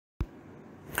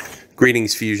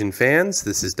Greetings, Fusion fans.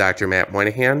 This is Dr. Matt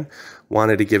Moynihan.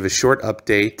 Wanted to give a short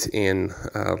update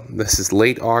this is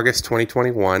late August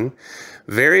 2021.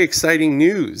 Very exciting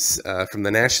news from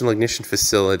the National Ignition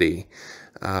Facility.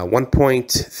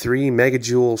 1.3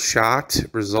 megajoule shot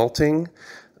resulting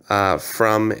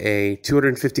from a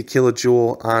 250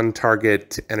 kilojoule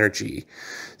on-target energy.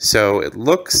 So it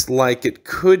looks like it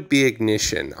could be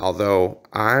ignition, although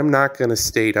I'm not going to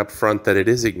state up front that it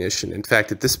is ignition. In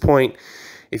fact, at this point,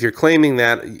 if you're claiming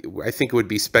that, I think it would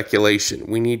be speculation.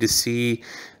 We need to see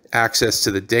access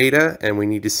to the data, and we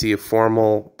need to see a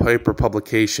formal paper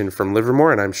publication from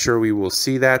Livermore, and I'm sure we will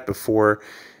see that before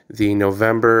the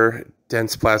November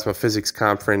Dense Plasma Physics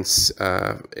Conference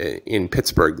in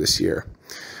Pittsburgh this year.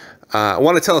 I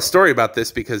want to tell a story about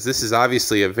this because this is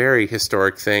obviously a very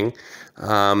historic thing.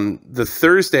 The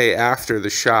Thursday after the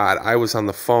shot, I was on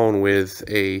the phone with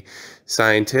a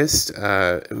scientist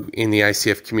in the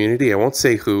ICF community. I won't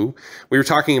say who. We were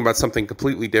talking about something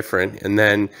completely different, and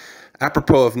then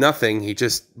apropos of nothing, he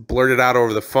just blurted out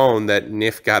over the phone that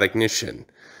NIF got ignition,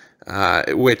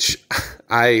 which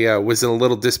I was in a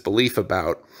little disbelief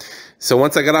about. So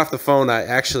once I got off the phone, I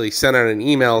actually sent out an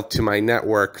email to my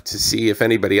network to see if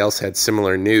anybody else had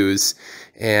similar news.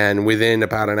 And within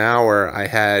about an hour, I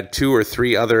had 2 or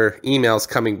 3 other emails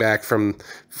coming back from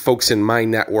folks in my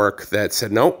network that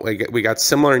said, nope, we got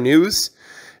similar news.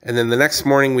 And then the next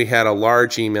morning, we had a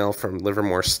large email from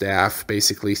Livermore staff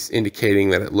basically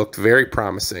indicating that it looked very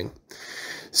promising.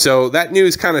 So that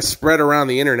news kind of spread around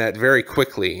the internet very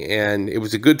quickly, and it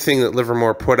was a good thing that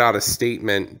Livermore put out a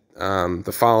statement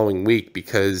the following week,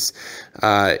 because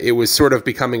it was sort of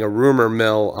becoming a rumor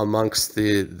mill amongst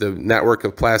the network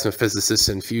of plasma physicists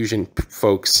and fusion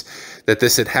folks that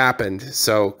this had happened.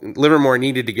 So Livermore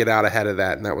needed to get out ahead of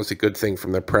that, and that was a good thing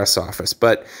from the press office.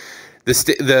 But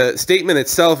the statement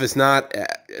itself is not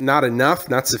enough,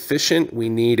 not sufficient. We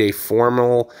need a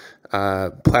formal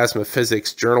plasma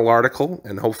physics journal article,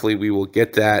 and hopefully we will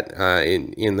get that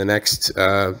in the next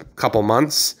couple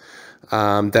months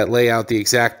that lay out the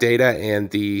exact data and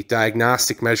the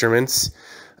diagnostic measurements.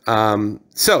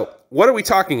 So what are we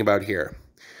talking about here?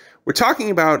 We're talking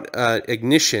about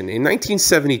ignition. In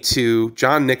 1972,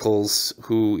 John Nichols,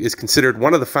 who is considered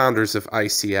one of the founders of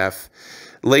ICF,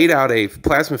 laid out a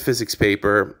plasma physics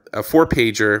paper, a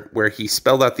 4-pager, where he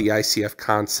spelled out the ICF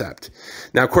concept.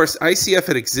 Now, of course, ICF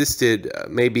had existed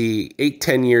maybe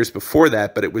 8-10 years before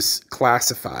that, but it was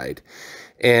classified.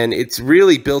 And it's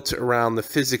really built around the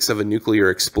physics of a nuclear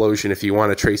explosion, if you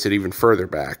want to trace it even further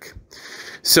back.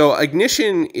 So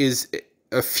ignition is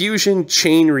a fusion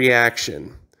chain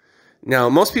reaction. Now,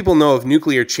 most people know of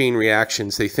nuclear chain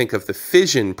reactions. They think of the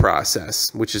fission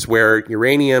process, which is where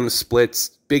uranium splits,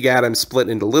 big atoms split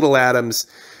into little atoms.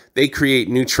 They create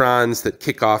neutrons that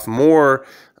kick off more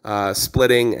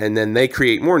splitting, and then they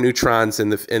create more neutrons,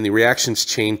 and the reactions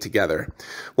chain together.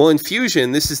 Well, in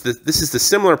fusion, this is the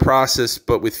similar process,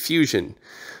 but with fusion.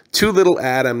 2 little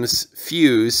atoms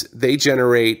fuse. They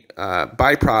generate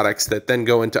byproducts that then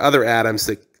go into other atoms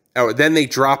then they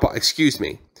drop.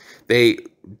 They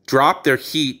drop their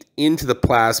heat into the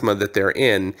plasma that they're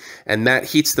in, and that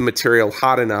heats the material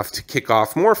hot enough to kick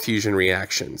off more fusion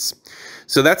reactions.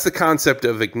 So that's the concept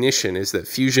of ignition, is that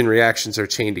fusion reactions are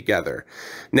chained together.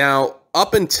 Now,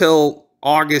 up until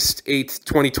August 8th,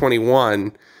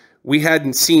 2021, we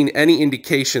hadn't seen any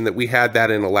indication that we had that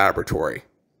in a laboratory.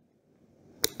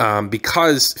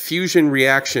 Because fusion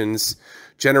reactions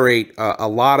generate a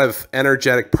lot of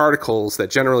energetic particles that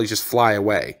generally just fly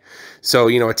away. So,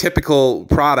 you know, a typical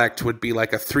product would be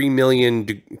like a 3 million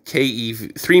EV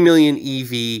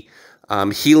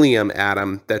helium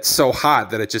atom that's so hot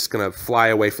that it's just going to fly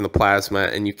away from the plasma,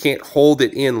 and you can't hold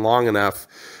it in long enough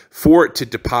for it to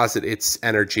deposit its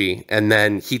energy and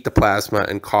then heat the plasma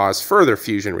and cause further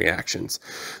fusion reactions.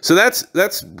 So that's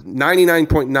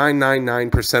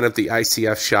 99.999% of the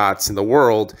ICF shots in the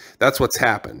world. That's what's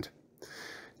happened.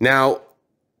 Now,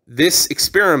 this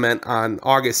experiment on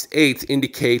August 8th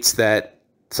indicates that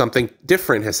something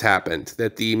different has happened,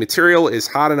 that the material is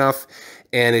hot enough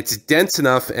and it's dense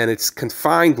enough and it's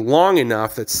confined long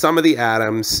enough that some of the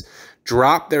atoms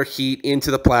drop their heat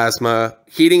into the plasma,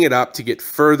 heating it up to get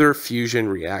further fusion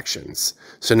reactions.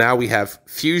 So now we have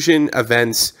fusion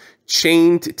events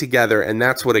chained together, and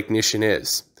that's what ignition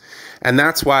is. And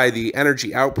that's why the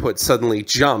energy output suddenly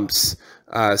jumps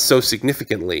so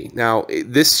significantly. Now,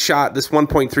 this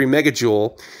 1.3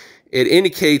 megajoule, it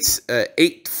indicates an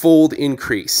 8-fold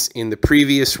increase in the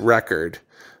previous record.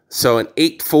 So an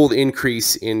 8-fold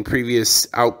increase in previous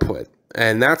output.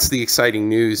 And that's the exciting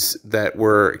news that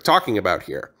we're talking about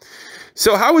here.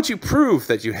 So how would you prove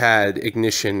that you had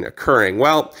ignition occurring?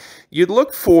 Well, you'd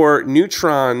look for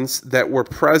neutrons that were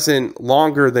present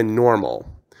longer than normal.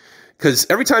 Because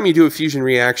every time you do a fusion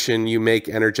reaction, you make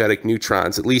energetic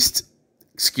neutrons, at least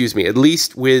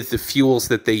with the fuels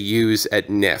that they use at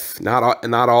NIF.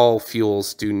 Not all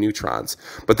fuels do neutrons.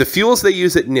 But the fuels they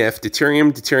use at NIF,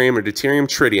 deuterium, deuterium, or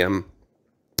deuterium-tritium,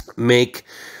 make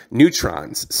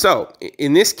neutrons. So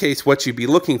in this case, what you'd be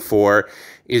looking for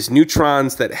is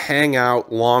neutrons that hang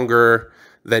out longer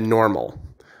than normal.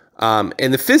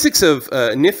 And the physics of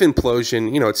NIF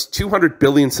implosion, it's 200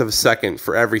 billionths of a second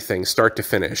for everything, start to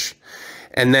finish.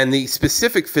 And then the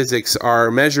specific physics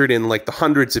are measured in like the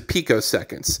hundreds of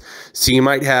picoseconds. So you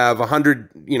might have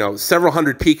several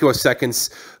hundred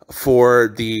picoseconds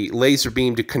for the laser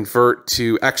beam to convert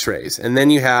to X-rays. And then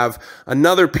you have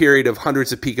another period of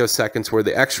hundreds of picoseconds where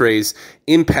the X-rays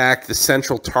impact the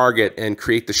central target and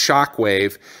create the shock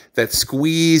wave that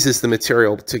squeezes the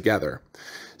material together.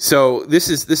 So this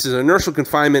is inertial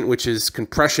confinement, which is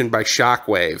compression by shock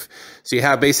wave. So you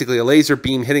have basically a laser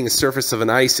beam hitting the surface of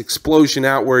an ice, explosion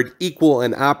outward, equal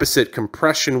and opposite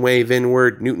compression wave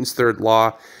inward, Newton's third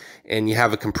law, and you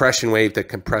have a compression wave that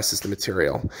compresses the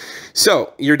material.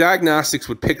 So your diagnostics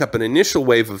would pick up an initial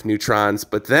wave of neutrons,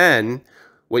 but then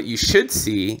what you should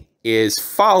see is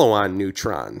follow-on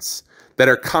neutrons that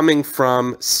are coming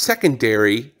from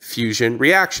secondary fusion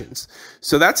reactions.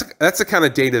 So that's the kind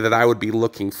of data that I would be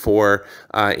looking for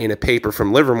in a paper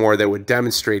from Livermore that would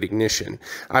demonstrate ignition.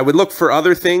 I would look for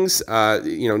other things.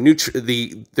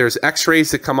 There's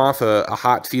X-rays that come off a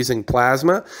hot fusing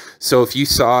plasma. So if you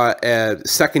saw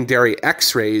secondary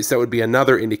X-rays, that would be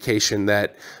another indication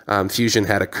that fusion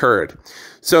had occurred.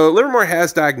 So Livermore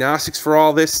has diagnostics for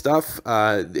all this stuff.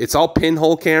 It's all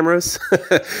pinhole cameras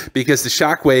because the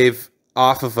shock wave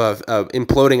off of a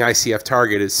imploding ICF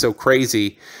target is so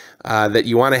crazy that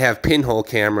you want to have pinhole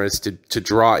cameras to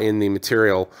draw in the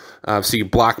material so you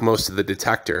block most of the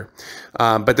detector.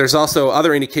 But there's also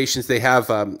other indications. They have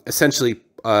essentially,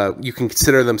 you can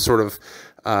consider them sort of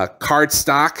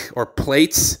cardstock or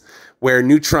plates where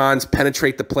neutrons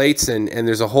penetrate the plates, and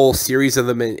there's a whole series of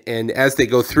them, and as they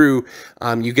go through,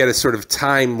 you get a sort of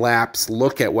time-lapse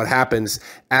look at what happens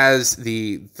as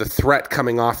the threat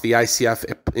coming off the ICF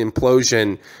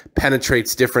implosion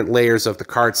penetrates different layers of the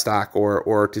cardstock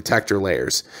or detector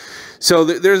layers. So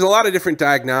there's a lot of different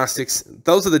diagnostics.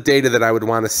 Those are the data that I would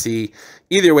want to see.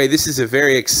 Either way, this is a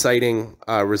very exciting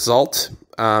result.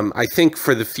 I think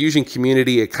for the fusion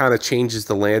community, it kind of changes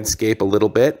the landscape a little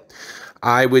bit.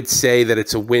 I would say that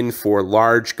it's a win for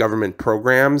large government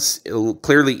programs.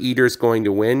 Clearly, ITER's going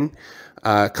to win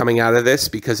coming out of this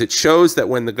because it shows that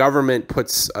when the government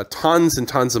puts tons and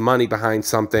tons of money behind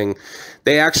something,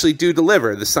 they actually do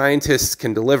deliver. The scientists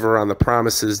can deliver on the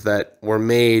promises that were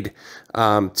made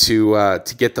to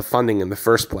get the funding in the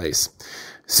first place.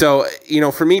 So,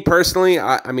 for me personally,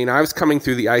 I was coming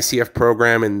through the ICF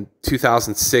program in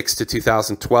 2006 to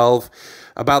 2012.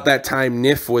 About that time,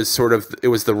 NIF was it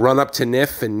was the run up to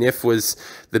NIF, and NIF was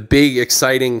the big,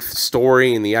 exciting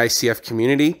story in the ICF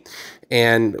community.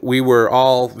 And we were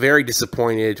all very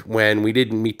disappointed when we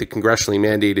didn't meet the congressionally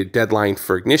mandated deadline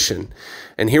for ignition.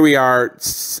 And here we are,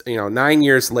 9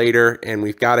 years later, and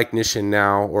we've got ignition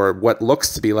now, or what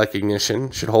looks to be like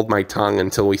ignition. Should hold my tongue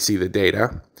until we see the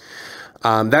data.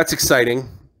 That's exciting.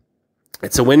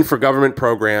 It's a win for government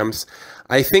programs.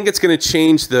 I think it's going to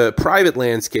change the private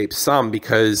landscape some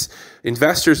because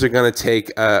investors are going to take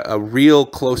a real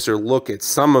closer look at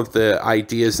some of the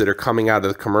ideas that are coming out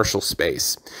of the commercial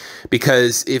space.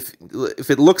 Because if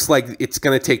it looks like it's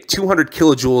going to take 200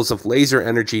 kilojoules of laser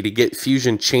energy to get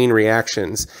fusion chain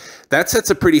reactions, that sets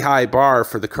a pretty high bar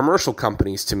for the commercial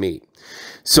companies to meet.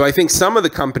 So I think some of the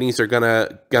companies are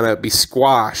gonna be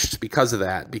squashed because of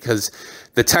that, because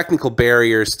the technical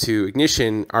barriers to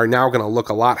ignition are now going to look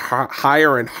a lot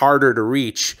higher and harder to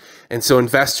reach, and so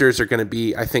investors are going to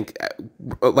be, I think,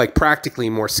 like practically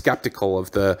more skeptical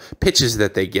of the pitches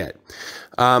that they get.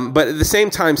 But at the same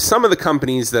time, some of the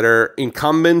companies that are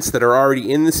incumbents that are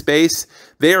already in the space,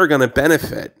 they are going to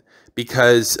benefit.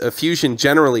 Because fusion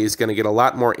generally is going to get a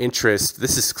lot more interest.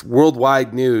 This is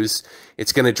worldwide news.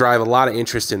 It's going to drive a lot of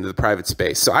interest into the private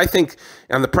space. So I think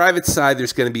on the private side,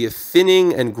 there's going to be a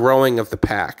thinning and growing of the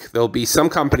pack. There'll be some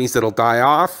companies that'll die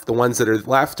off. The ones that are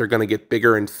left are going to get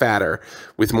bigger and fatter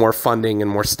with more funding and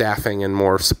more staffing and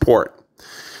more support.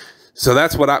 So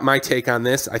that's my take on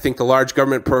this. I think the large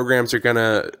government programs are going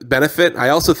to benefit. I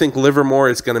also think Livermore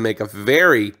is going to make a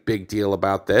very big deal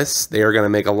about this. They are going to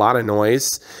make a lot of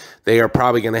noise. They are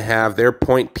probably going to have their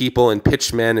point people and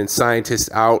pitchmen and scientists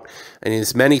out in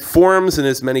as many forums and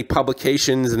as many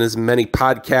publications and as many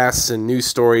podcasts and news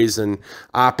stories and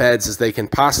op-eds as they can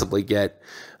possibly get,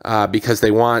 because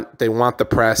they want the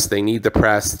press. They need the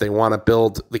press. They want to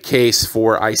build the case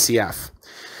for ICF.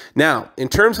 Now, in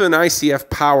terms of an ICF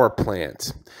power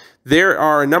plant, there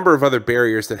are a number of other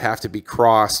barriers that have to be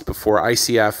crossed before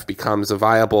ICF becomes a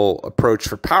viable approach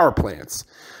for power plants.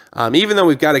 Even though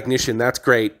we've got ignition, that's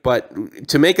great, but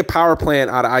to make a power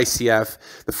plant out of ICF,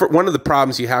 one of the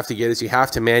problems you have to get is you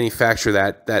have to manufacture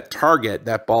that target,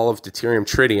 that ball of deuterium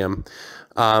tritium,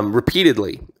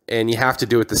 repeatedly. And you have to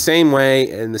do it the same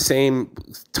way and the same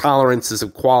tolerances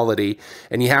of quality,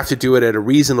 and you have to do it at a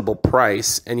reasonable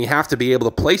price, and you have to be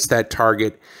able to place that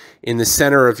target in the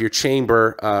center of your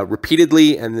chamber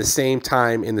repeatedly and the same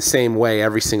time in the same way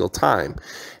every single time.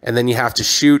 And then you have to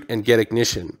shoot and get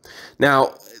ignition.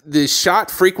 Now, the shot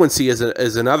frequency is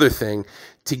another thing.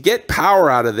 To get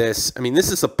power out of this, I mean, this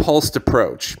is a pulsed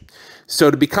approach. So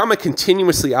to become a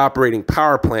continuously operating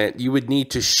power plant, you would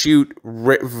need to shoot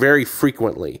very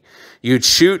frequently. You'd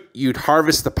shoot, you'd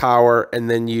harvest the power, and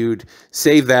then you'd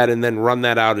save that and then run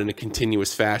that out in a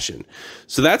continuous fashion.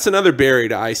 So that's another barrier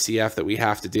to ICF that we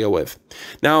have to deal with.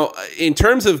 Now, in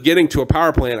terms of getting to a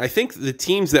power plant, I think the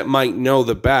teams that might know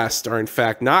the best are, in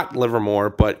fact, not Livermore,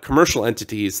 but commercial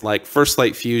entities like First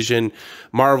Light Fusion,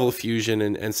 Marvel Fusion,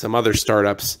 and some other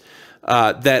startups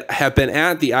that have been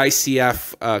at the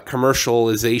ICF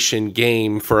commercialization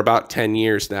game for about 10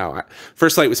 years now.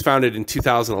 First Light was founded in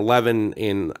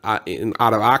 2011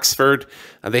 out of Oxford.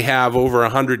 They have over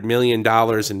 $100 million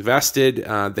invested.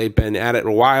 They've been at it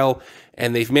a while,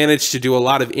 and they've managed to do a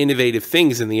lot of innovative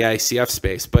things in the ICF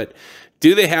space. But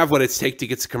do they have what it takes to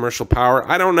get to commercial power?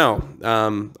 I don't know.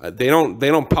 They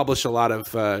don't publish a lot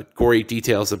of gory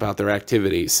details about their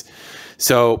activities.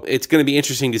 So it's going to be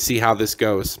interesting to see how this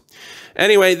goes.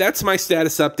 Anyway, that's my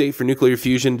status update for nuclear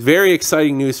fusion. Very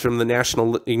exciting news from the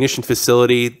National Ignition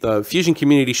Facility. The fusion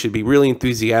community should be really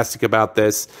enthusiastic about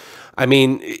this. I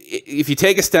mean, if you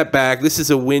take a step back, this is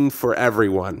a win for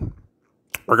everyone.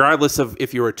 Regardless of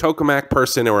if you're a tokamak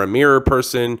person or a mirror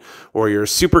person, or you're a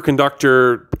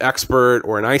superconductor expert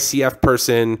or an ICF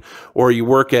person, or you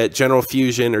work at General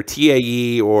Fusion or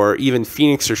TAE or even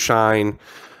Phoenix or Shine,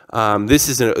 this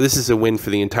is a win for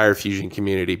the entire fusion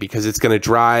community, because it's going to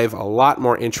drive a lot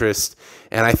more interest.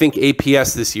 And I think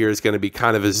APS this year is going to be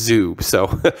kind of a zoo.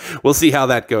 So we'll see how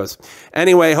that goes.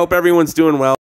 Anyway, hope everyone's doing well.